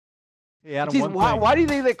Yeah, Adam, Geez, one why, thing. why do you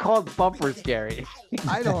think they call it bumpers, Gary?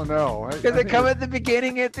 I don't know. Because they come at the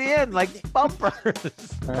beginning, at the end, like bumpers.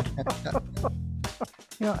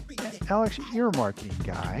 Alex, you're a marketing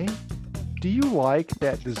guy. Do you like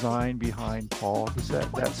that design behind Paul? Does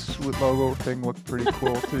that sweet logo thing look pretty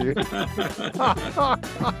cool to you?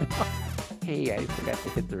 Hey, I forgot to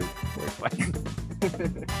hit the record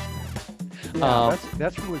button. Yeah,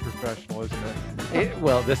 that's really professional, isn't it?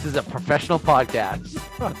 Well, this is a professional podcast.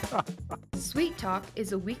 Sweet Talk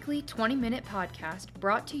is a weekly 20-minute podcast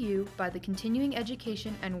brought to you by the Continuing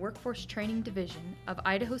Education and Workforce Training Division of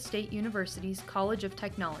Idaho State University's College of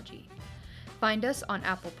Technology. Find us on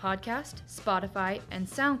Apple Podcast, Spotify, and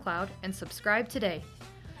SoundCloud, and subscribe today.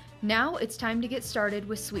 Now it's time to get started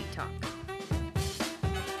with Sweet Talk.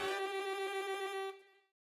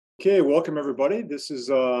 Okay, welcome everybody. This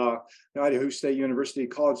is Idaho State University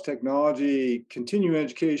College Technology, Continuing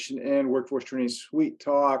Education and Workforce Training Sweet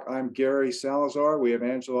Talk. I'm Gary Salazar. We have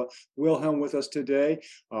Angela Wilhelm with us today.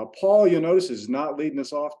 Paul, you'll notice, is not leading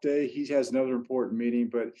us off today. He has another important meeting,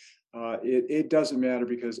 but it doesn't matter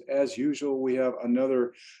because, as usual, we have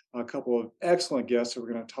another couple of excellent guests that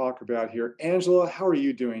we're going to talk about here. Angela, how are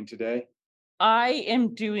you doing today? I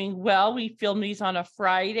am doing well. We film these on a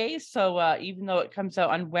Friday, so even though it comes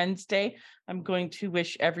out on Wednesday, I'm going to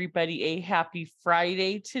wish everybody a happy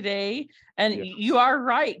Friday today. And Yes. You are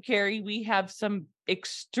right, Gary. We have some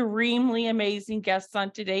extremely amazing guests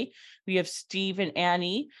on today. We have Steve and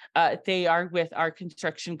Annie. They are with our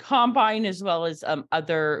construction combine as well as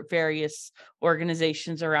other various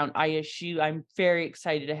organizations around ISU. I'm very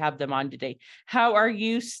excited to have them on today. How are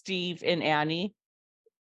you, Steve and Annie?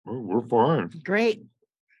 Well, we're fine. Great.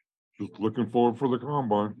 Just looking forward for the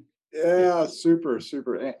combine. Yeah, super.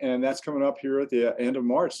 And that's coming up here at the end of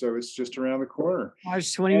March, so it's just around the corner. March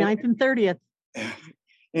 29th and 30th.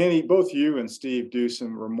 Annie, both you and Steve do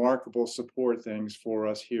some remarkable support things for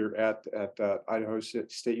us here at Idaho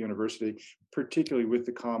State University, particularly with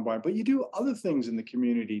the combine. But you do other things in the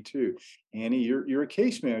community too. Annie, you're a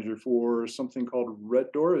case manager for something called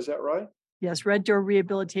Red Door, is that right? Yes, Red Door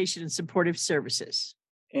Rehabilitation and Supportive Services.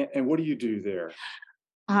 And what do you do there?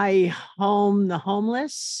 I home the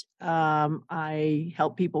homeless. I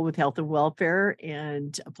help people with health and welfare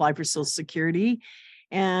and apply for Social Security,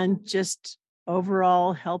 and just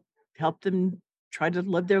overall help them try to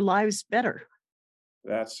live their lives better.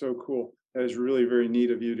 That's so cool. That is really very neat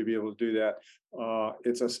of you to be able to do that.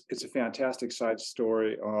 It's a fantastic side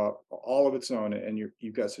story, all of its own, and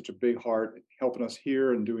you've got such a big heart helping us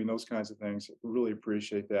here and doing those kinds of things. Really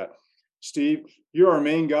appreciate that. Steve, you're our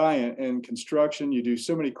main guy in construction. You do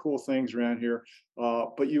so many cool things around here,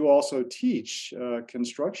 but you also teach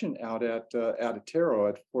construction out at Attero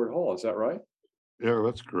at Fort Hall. Is that right? Yeah,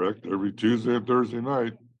 that's correct. Every Tuesday and Thursday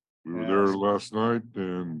night. We were there last night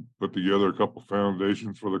and put together a couple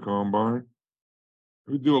foundations for the combine.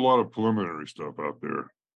 We do a lot of preliminary stuff out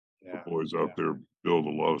there. Yeah, The boys out there build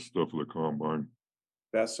a lot of stuff for the combine.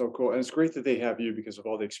 That's so cool. And it's great that they have you because of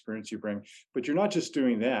all the experience you bring. But you're not just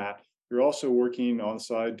doing that. You're also working on the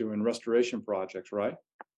side doing restoration projects, right?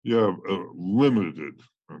 Yeah, limited.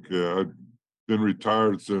 Okay, I've been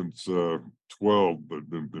retired since 12, but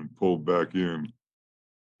been pulled back in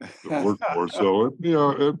the workforce. So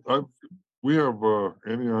we have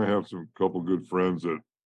Annie and I have some couple good friends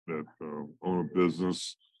that own a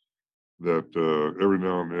business that every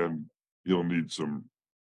now and then you'll need some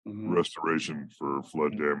restoration for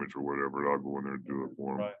flood damage or whatever. I'll go in there and do it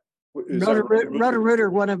for them. Right. Roto-Rooter,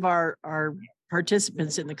 one of our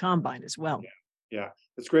participants in the combine as well. Yeah,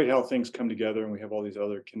 it's great how things come together and we have all these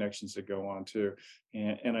other connections that go on too.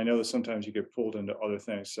 And I know that sometimes you get pulled into other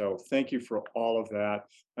things. So thank you for all of that.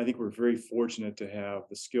 I think we're very fortunate to have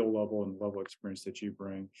the skill level and level of experience that you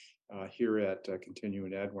bring here at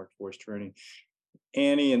Continuing Ed Workforce Training.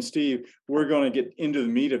 Annie and Steve, we're going to get into the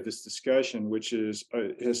meat of this discussion, which has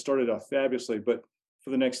started off fabulously. But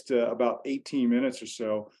for the next about 18 minutes or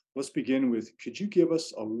so, let's begin with, could you give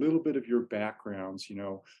us a little bit of your backgrounds?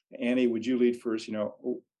 Annie, would you lead first?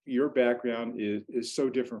 Your background is so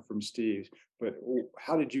different from Steve's, but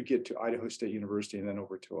how did you get to Idaho State University and then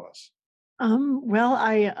over to us? Well,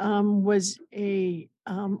 I was a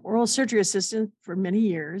oral surgery assistant for many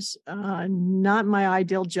years. Not my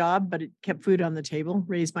ideal job, but it kept food on the table,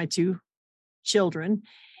 raised my two children.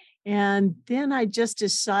 And then I just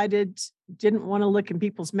didn't want to look in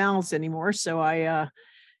people's mouths anymore. So I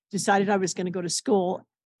decided I was going to go to school.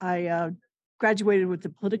 I graduated with a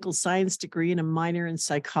political science degree and a minor in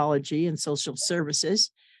psychology and social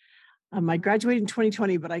services. I graduated in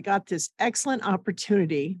 2020, but I got this excellent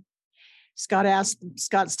opportunity.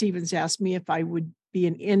 Scott Stevens asked me if I would be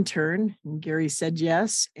an intern, and Gary said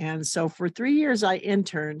yes. And so for 3 years, I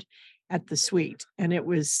interned at the suite, and it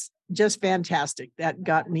was just fantastic. That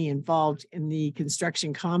got me involved in the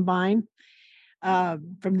construction combine.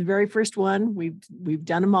 From the very first one, we've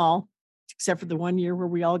done them all, except for the 1 year where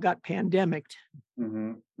we all got pandemicked.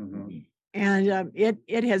 Mhm, mhm. And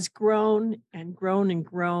it has grown and grown and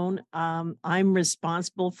grown. I'm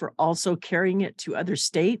responsible for also carrying it to other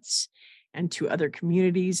states and to other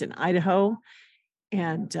communities in Idaho.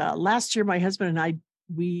 And last year, my husband and I,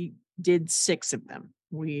 we did 6 of them.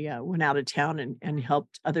 We went out of town and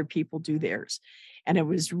helped other people do theirs. And it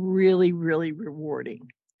was really, really rewarding.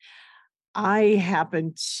 I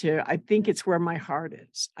think it's where my heart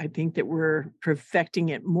is. I think that we're perfecting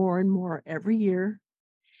it more and more every year.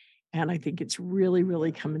 And I think it's really,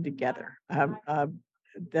 really coming together.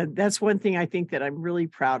 That's one thing I think that I'm really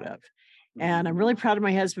proud of. And I'm really proud of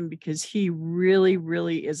my husband because he really,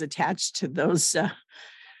 really is attached to those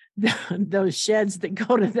those sheds that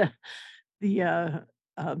go to the To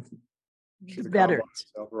the combine veterans.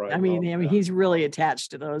 itself, right? I mean, Yeah. he's really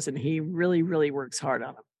attached to those, and he really, really works hard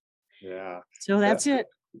on them. Yeah, So that's it.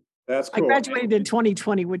 that's I cool. graduated in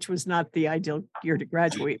 2020, which was not the ideal year to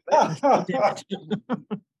graduate, but I still did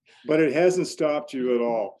it. But it hasn't stopped you at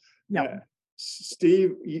all. No.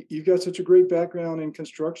 Steve, you've got such a great background in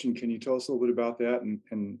construction. Can you tell us a little bit about that and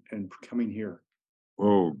coming here?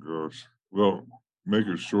 Oh, gosh. Well, make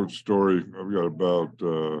a short story. I've got about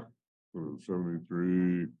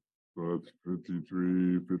 73, so that's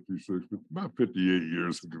 53, 56, about 58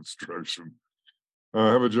 years in construction.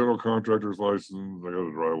 I have a general contractor's license. I got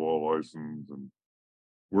a drywall license and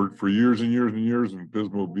worked for years and years and years in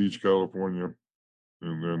Pismo Beach, California.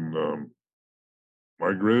 And then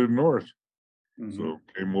migrated north. Mhm. So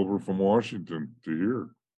came over from Washington to here.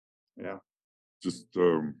 Yeah. Just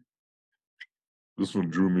this one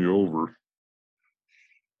drew me over.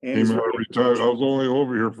 And Came it's out of very- retired. I was only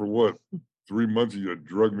over here for what? 3 months. You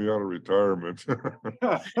drug me out of retirement.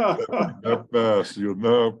 That fast. You're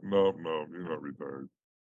no, you're not retired.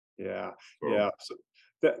 Yeah, So, yeah. So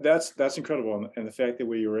that's incredible, and the fact that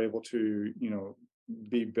we were able to,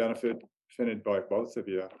 be benefited by both of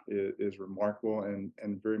you is remarkable, and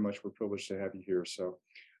very much we're privileged to have you here. So,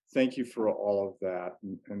 thank you for all of that,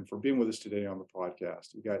 and for being with us today on the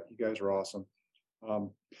podcast. You guys are awesome.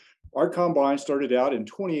 Our combine started out in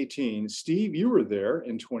 2018. Steve, you were there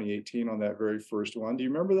in 2018 on that very first one. Do you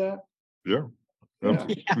remember that? yeah. Yeah.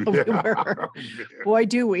 Yeah, we were. Boy,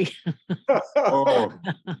 do we. Oh,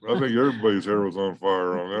 I think everybody's hair was on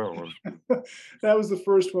fire on that one. That was the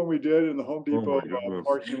first one we did in the Home Oh, my Depot goodness.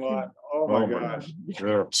 parking lot. Oh my gosh.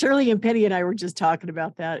 Yeah. Shirley and Penny and I were just talking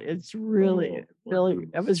about that. It's really, Oh, my really,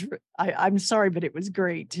 goodness. I'm sorry, but it was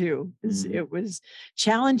great too. Mm. It was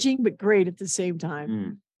challenging, but great at the same time.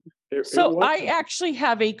 Mm. It So was- I actually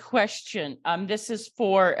have a question. This is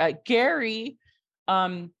for Gary.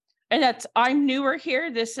 And I'm newer here.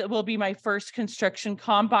 This will be my first construction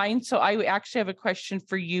combine. So I actually have a question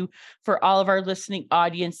for you, for all of our listening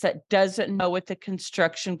audience that doesn't know what the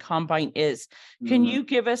construction combine is. Can Mhm. you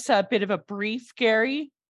give us a bit of a brief,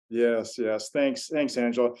 Gary? Yes. Thanks,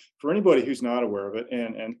 Angela. For anybody who's not aware of it,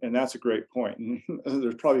 and that's a great point. And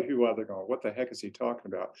there's probably people out there going, "What the heck is he talking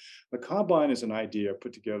about?" The combine is an idea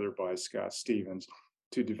put together by Scott Stevens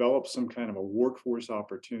to develop some kind of a workforce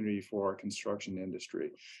opportunity for our construction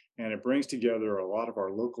industry, and it brings together a lot of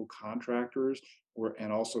our local contractors,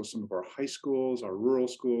 and also some of our high schools, our rural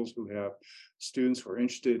schools, who have students who are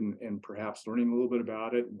interested in perhaps learning a little bit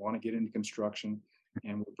about it and want to get into construction,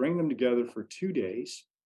 and we'll bring them together for 2 days.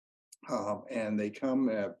 And they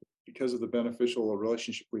come because of the beneficial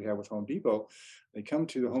relationship we have with Home Depot. They come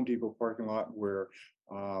to the Home Depot parking lot where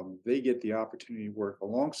they get the opportunity to work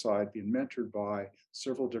alongside, being mentored by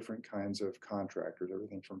several different kinds of contractors,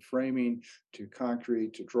 everything from framing to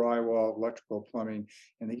concrete to drywall, electrical, plumbing,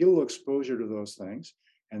 and they get a little exposure to those things.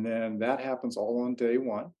 And then that happens all on day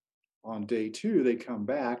one. On day two, they come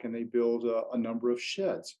back and they build a number of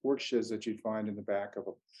sheds, work sheds that you'd find in the back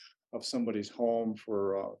of somebody's home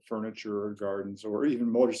for furniture or gardens, or even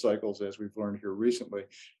motorcycles, as we've learned here recently,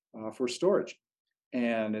 for storage.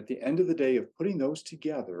 And at the end of the day of putting those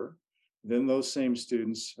together, then those same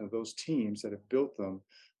students, those teams that have built them,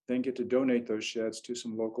 then get to donate those sheds to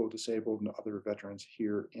some local disabled and other veterans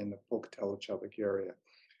here in the Pocatello Chubbuck area.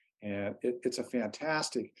 And it's a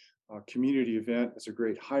fantastic community event. It's a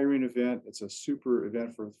great hiring event. It's a super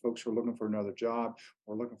event for folks who are looking for another job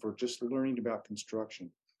or looking for just learning about construction.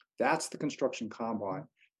 That's the construction combine.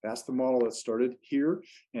 That's the model that started here.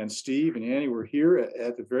 And Steve and Annie were here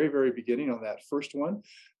at the very, very beginning on that first one,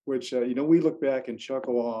 which, we look back and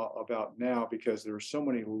chuckle about now because there were so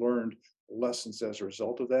many learned lessons as a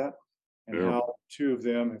result of that, and Yeah. how two of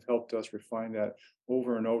them have helped us refine that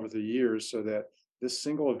over and over the years, so that this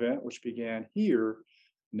single event, which began here,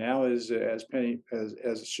 now is, as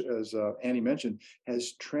Annie mentioned,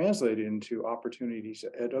 has translated into opportunities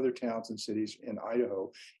at other towns and cities in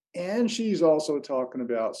Idaho. And she's also talking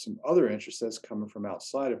about some other interests that's coming from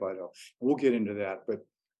outside of Idaho. We'll get into that, but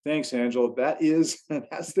thanks, Angela.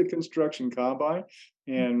 That's the construction combine,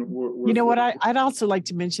 and we're You know what? I'd also like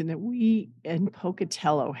to mention that we in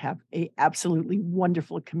Pocatello have a absolutely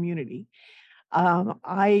wonderful community.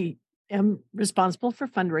 I am responsible for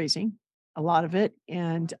fundraising, a lot of it,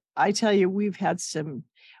 and I tell you, we've had some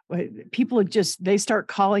people they start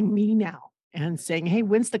calling me now and saying, "Hey,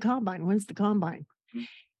 when's the combine? When's the combine? Mhm.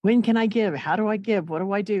 When can I give? How do I give? What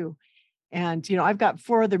do I do?" And, I've got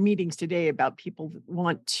 4 other meetings today about people that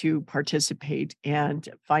want to participate and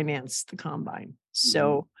finance the combine.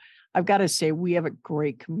 So I've got to say, we have a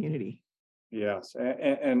great community. Yes,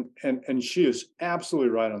 and she is absolutely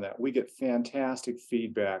right on that. We get fantastic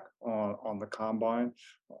feedback on the combine,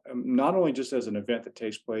 not only just as an event that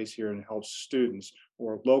takes place here and helps students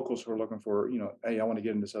or locals who are looking for, hey, I want to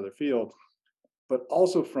get in this other field, but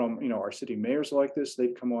also from, our city mayors like this.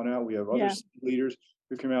 They've come on out. We have other Yeah. city leaders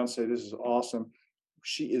who come out and say this is awesome.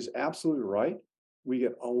 She is absolutely right. We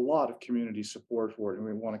get a lot of community support for it, and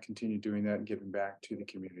we want to continue doing that and giving back to the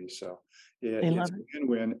community. So They it's love a it.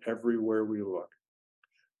 win-win everywhere we look.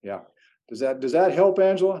 Yeah. Does that help,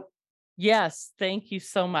 Angela? Yes, thank you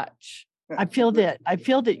so much. I feel that,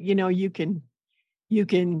 you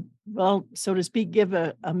can, well, so to speak, give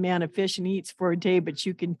a man a fish and he eats for a day, but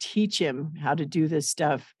you can teach him how to do this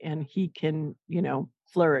stuff and he can,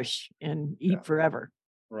 flourish and eat Yeah. forever.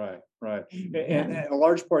 Right. And And a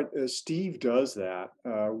large part, Steve does that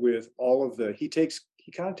with all of he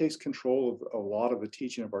kind of takes control of a lot of the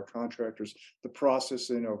teaching of our contractors, the process,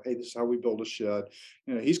 hey, this is how we build a shed.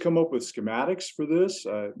 He's come up with schematics for this,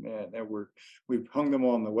 and we've hung them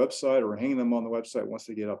on the website, or we're hanging them on the website once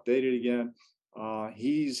they get updated again.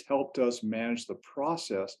 He's helped us manage the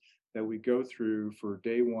process that we go through for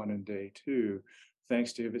day 1 and day 2,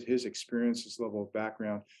 thanks to his experience, his level of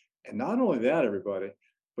background. And not only that, everybody,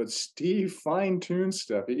 but Steve fine-tunes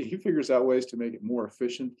stuff. He figures out ways to make it more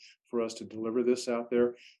efficient for us to deliver this out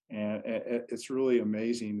there. And it's really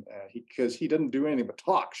amazing because he doesn't do anything but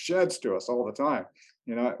talk sheds to us all the time,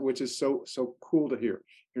 which is so cool to hear.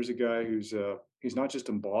 Here's a guy he's not just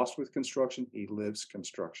embossed with construction, he lives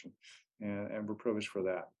construction. And we're privileged for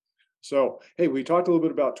that. So, hey, we talked a little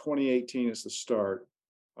bit about 2018 as the start.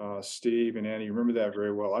 Steve and Annie, you remember that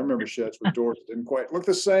very well. I remember sheds with doors that didn't quite look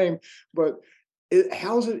the same, but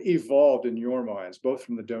how's it evolved in your minds, both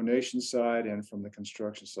from the donation side and from the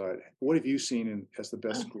construction side? What have you seen as the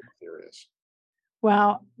best growth areas?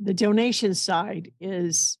 well, the donation side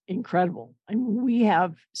is incredible. I mean, we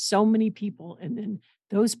have so many people, and then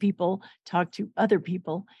those people talk to other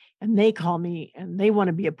people, and they call me and they want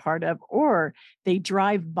to be a part of, or they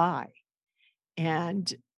drive by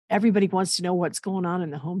and everybody wants to know what's going on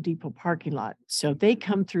in the Home Depot parking lot. So they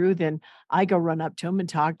come through, then I go run up to them and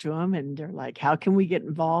talk to them, and they're like, how can we get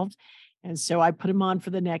involved? And so I put them on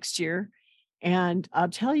for the next year. And I'll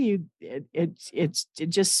tell you, it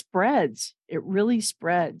just spreads. It really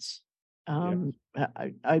spreads. I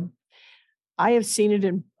have seen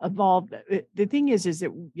it evolve. The thing is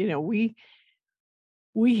that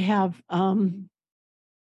we have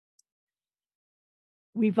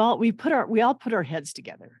we all put our heads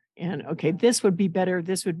together and okay, this would be better.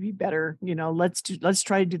 This would be better. Let's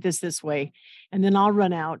try to do this way. And then I'll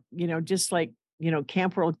run out, just like,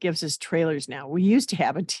 Camp World gives us trailers now. We used to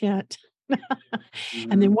have a tent.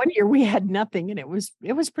 And then one year we had nothing and it was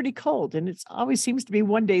pretty cold, and it's always seems to be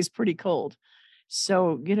one day's pretty cold.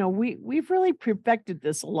 So, we've really perfected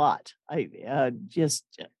this a lot. I just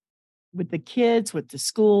with the kids, with the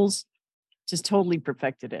schools, just totally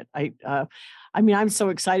perfected it. I mean, I'm so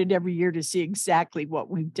excited every year to see exactly what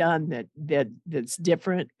we've done that's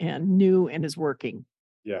different and new and is working.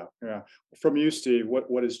 Yeah. From you, Steve,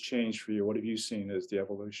 what has changed for you? What have you seen as the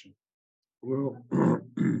evolution? Well,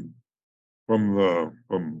 from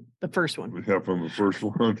The first one. from the first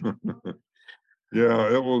one.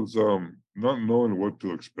 Yeah, it was not knowing what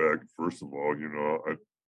to expect. First of all, I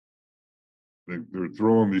think they're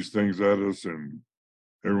throwing these things at us, and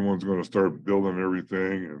everyone's going to start building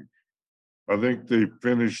everything. And I think they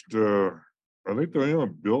finished. I think they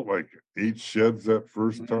only built like 8 sheds that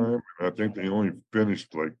first time. And I think they only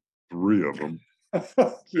finished like 3 of them.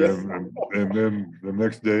 Yeah. And then the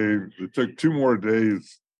next day, it took 2 more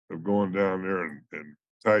days of going down there and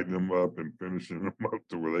tightening them up and finishing them up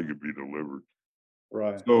to where they could be delivered.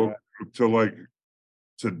 Right. So to like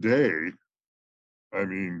today, I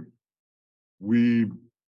mean, we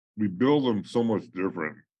build them so much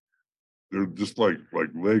different. They're just like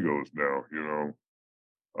Legos now, you know.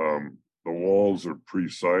 The walls are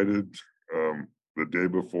pre-sided. The day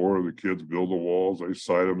before, the kids build the walls, they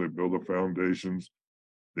side them, they build the foundations,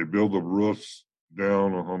 they build the roofs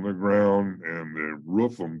down on the ground, and they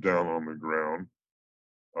roof them down on the ground.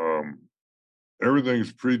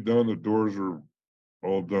 Everything's pre-done, the doors are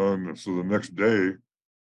all done, and so the next day,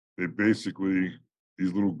 they basically,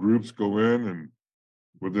 these little groups go in, and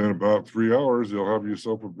within about 3 hours, they'll have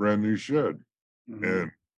yourself a brand new shed. Mhm.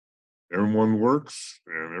 And everyone works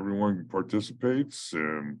and everyone participates,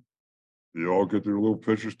 and they all get their little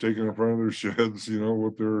pictures taken in front of their sheds, you know,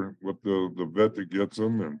 with the vet that gets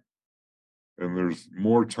them, and there's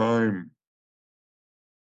more time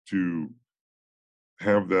to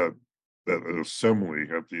have that assembly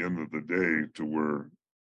at the end of the day, to where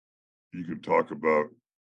you can talk about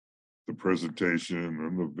the presentation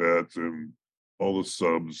and the vets and all the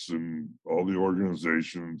subs and all the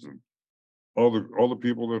organizations and all the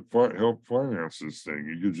people that help finance this thing.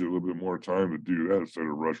 It gives you a little bit more time to do that instead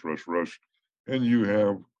of rush.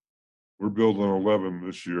 And we're building 11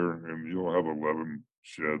 this year, and you'll have 11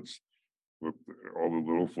 sheds with all the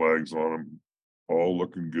little flags on them, all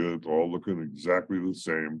looking good, all looking exactly the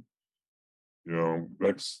same. You know,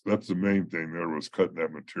 that's the main thing there, was cutting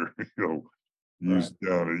that material used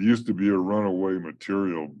down. It used to be a runaway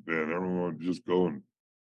material bin. Everyone would just go and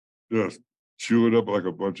just chew it up like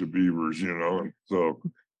a bunch of beavers, you know. And so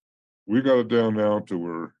we got it down now to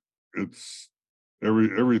where it's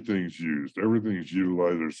everything's used, everything's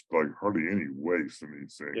utilized. There's like hardly any waste in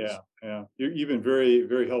these things. Yeah. You've been very,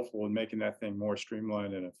 very helpful in making that thing more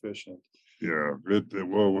streamlined and efficient. Yeah,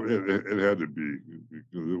 it had to be,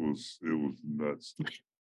 because it was nuts.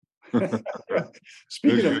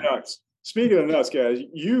 Speaking of nuts, guys,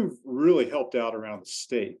 you've really helped out around the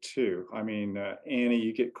state too. I mean, Annie,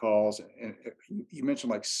 you get calls, and you mentioned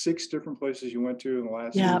like 6 different places you went to in the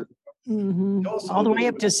last year. Mhm. Tell us a All the little way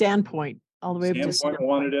bit up to Sandpoint, all the way up to Sandpoint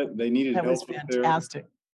wanted it. They needed That help was up there. fantastic.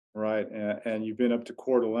 Right. And you've been up to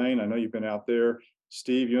Coeur d'Alene. I know you've been out there.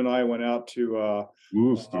 Steve, you and I went out to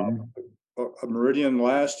Lewiston. Meridian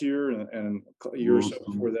last year, and a year or so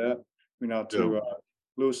Lewiston. before that. Went out to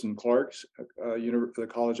Lewis and Clark's, the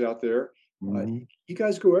college out there. Mhm. You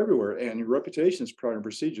guys go everywhere, and your reputation is proud and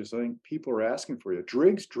prestigious. I think people are asking for you.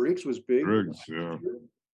 Driggs was big. Driggs, yeah.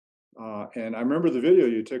 And I remember the video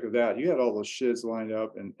you took of that. You had all those sheds lined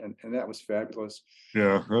up, and that was fabulous.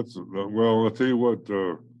 Yeah, that's well, I'll tell you what,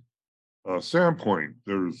 Sandpoint,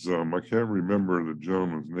 there's I can't remember the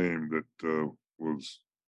gentleman's name that was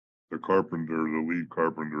the lead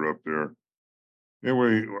carpenter up there.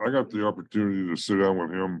 Anyway, I got the opportunity to sit down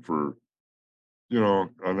with him for, you know,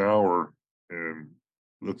 an hour, and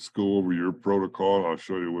let's go over your protocol. I'll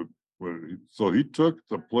show you so he took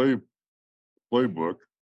the playbook,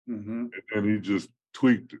 Mm-hmm. and he just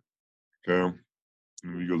tweaked it. Okay.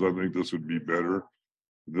 And he goes, I think this would be better.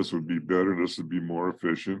 This would be better. This would be more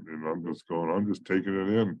efficient. And I'm just taking it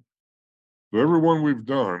in. So everyone we've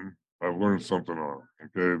done, I've learned something on,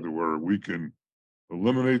 okay, to where we can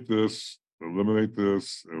eliminate this,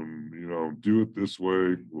 and, you know, do it this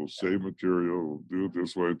way. We'll save material. We'll do it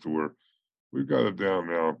this way, to where we've got it down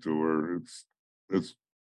now to where it's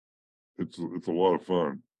a lot of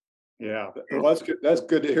fun. Yeah, well, that's good. That's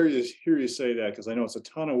good to hear you say that, because I know it's a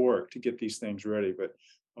ton of work to get these things ready, but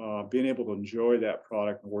being able to enjoy that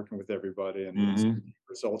product and working with everybody and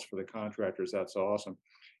results for the contractors, that's awesome.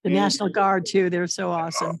 The And National Guard too, they're so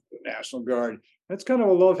awesome. the National Guard, that's kind of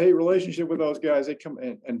a love-hate relationship with those guys. They come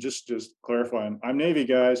in, and just clarifying, I'm Navy,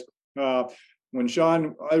 guys. When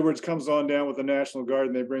Sean Edwards comes on down with the National Guard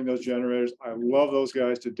and they bring those generators, I love those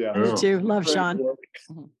guys to death. Yeah. Me too, love Great Sean. work.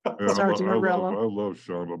 Yeah, Sergeant I Morello. love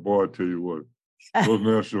Sean, but boy, I tell you what, those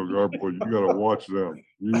National Guard boys, you gotta watch them.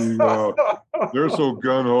 They're so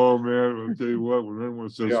gun ho, man. I'll tell you what, when everyone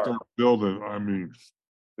says They are. start building, I mean,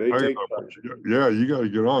 They take charge. yeah, you gotta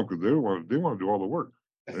get on, because they want to do all the work.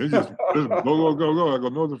 They just go. I go,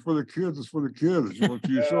 no, it's for the kids. It's for the kids. You want to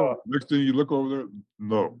Yeah. yourself. Next thing you look over there,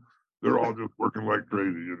 no, they're all just working like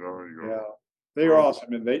crazy. You know. You go, Yeah, they are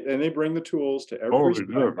awesome, and they bring the tools to every. oh, they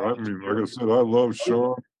do. I mean, like I said, I love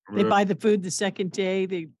Sean. I They mean, buy the food the second day.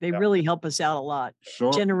 They Yeah. really help us out a lot.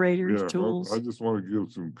 Sean, Generators, yeah, tools. I just want to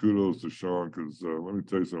give some kudos to Sean, because let me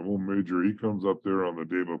tell you something. Old Major, he comes up there on the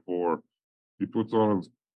day before. He puts on his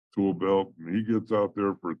tool belt, and he gets out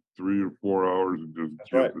there for 3 or 4 hours and just That's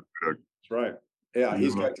gives right. it back. That's right. Yeah,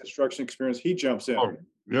 he's got construction experience. He jumps in. Oh,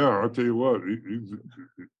 yeah, I'll tell you what,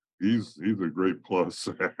 he's a great plus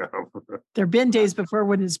to have. There've been days before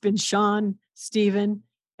when it's been Sean, Stephen,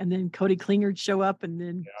 and then Cody Klingard show up, and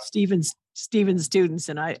then Yeah. Steven's students.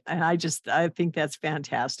 And I think that's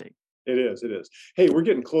fantastic. It is. Hey, we're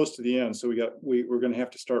getting close to the end, so we're going to have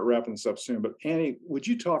to start wrapping this up soon. But Annie, would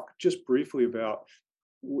you talk just briefly about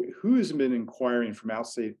who has been inquiring from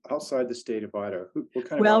outside the state of Idaho? What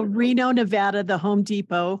kind Well, of Reno, Nevada, the Home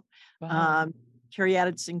Depot, Wow. Carrie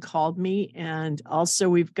Addison called me, and also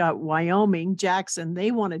we've got Wyoming, Jackson.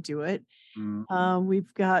 They want to do it. Mm,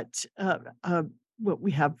 We've got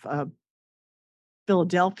we have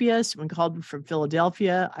Philadelphia. Someone called me from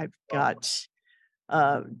Philadelphia. I've got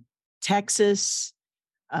Texas,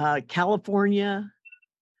 California,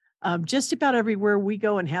 just about everywhere we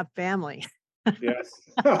go and have family. yes.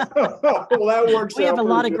 Well, that works. We have a out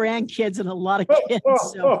lot of pretty grandkids and a lot of kids.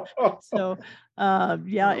 good. So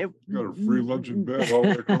yeah, You got a free lunch in bed all the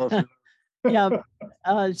way across.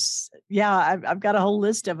 I've got a whole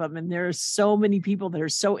list of them, and there are so many people that are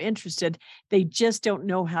so interested. They just don't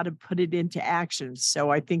know how to put it into action. So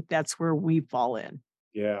I think that's where we fall in.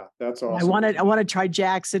 Yeah, that's awesome. I want to try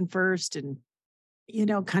Jackson first, and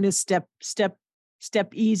kind of step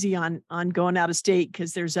easy on going out of state,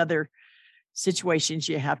 because there's other situations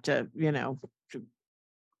you have to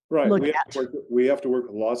Right. look We have to work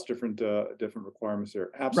with lots of different requirements there.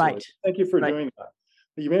 Absolutely. Right. Thank you for Right. doing that.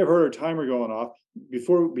 You may have heard our timer going off.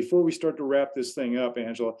 Before we start to wrap this thing up,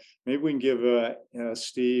 Angela, maybe we can give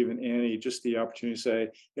Steve and Annie just the opportunity to say,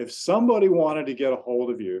 if somebody wanted to get a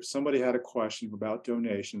hold of you, if somebody had a question about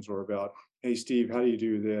donations or about, hey, Steve, how do you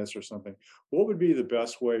do this or something, what would be the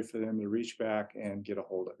best way for them to reach back and get a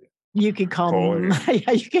hold of you? You can call me.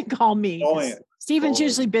 You can call me. Call in. Steven's Call in.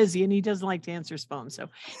 usually busy and he doesn't like to answer his phone. So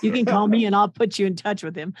you can call me and I'll put you in touch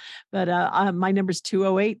with him. But my number is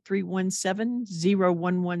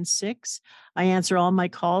 208-317-0116. I answer all my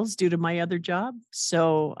calls due to my other job.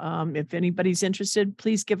 So if anybody's interested,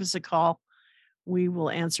 please give us a call. We will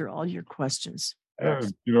answer all your questions.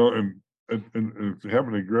 And and if you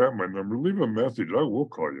happen to grab my number, leave a message. I will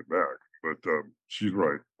call you back. But she's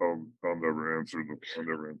right. I'll never answer the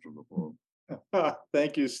phone.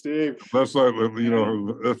 Thank you, Steve. Unless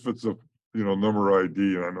if it's a number ID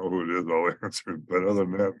and I know who it is, I'll answer it. But other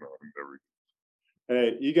than that, no, I never.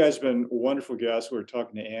 Hey, you guys have been wonderful guests. We're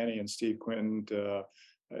talking to Annie and Steve Quinton,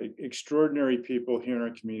 extraordinary people here in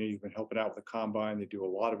our community who've been helping out with the Combine. They do a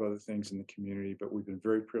lot of other things in the community, but we've been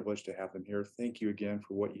very privileged to have them here. Thank you again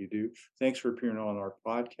for what you do. Thanks for appearing on our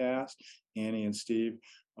podcast, Annie and Steve.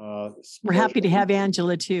 We're happy to have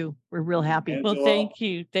Angela too. We're real happy. Angela, Well, thank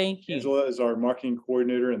you. Angela is our marketing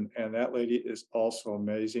coordinator, and that lady is also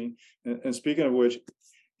amazing. And speaking of which,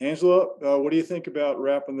 Angela, what do you think about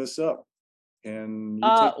wrapping this up? Can you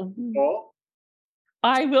take the call?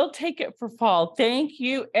 I will take it for fall. Thank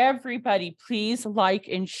you, everybody. Please like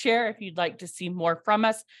and share if you'd like to see more from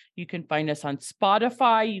us. You can find us on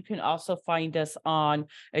Spotify. You can also find us on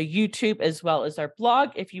YouTube as well as our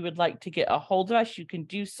blog. If you would like to get a hold of us, you can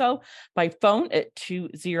do so by phone at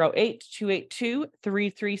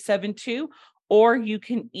 208-282-3372, or you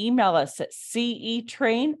can email us at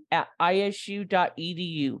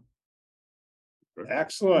cetrain@isu.edu.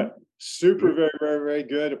 Excellent. Super, very, very, very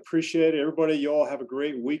good. Appreciate it. Everybody, you all have a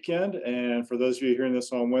great weekend. And for those of you hearing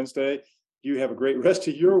this on Wednesday, you have a great rest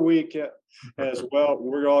of your week as well.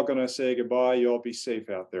 We're all going to say goodbye. You all be safe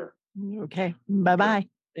out there. Okay. Bye-bye.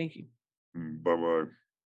 Thank you. Bye-bye.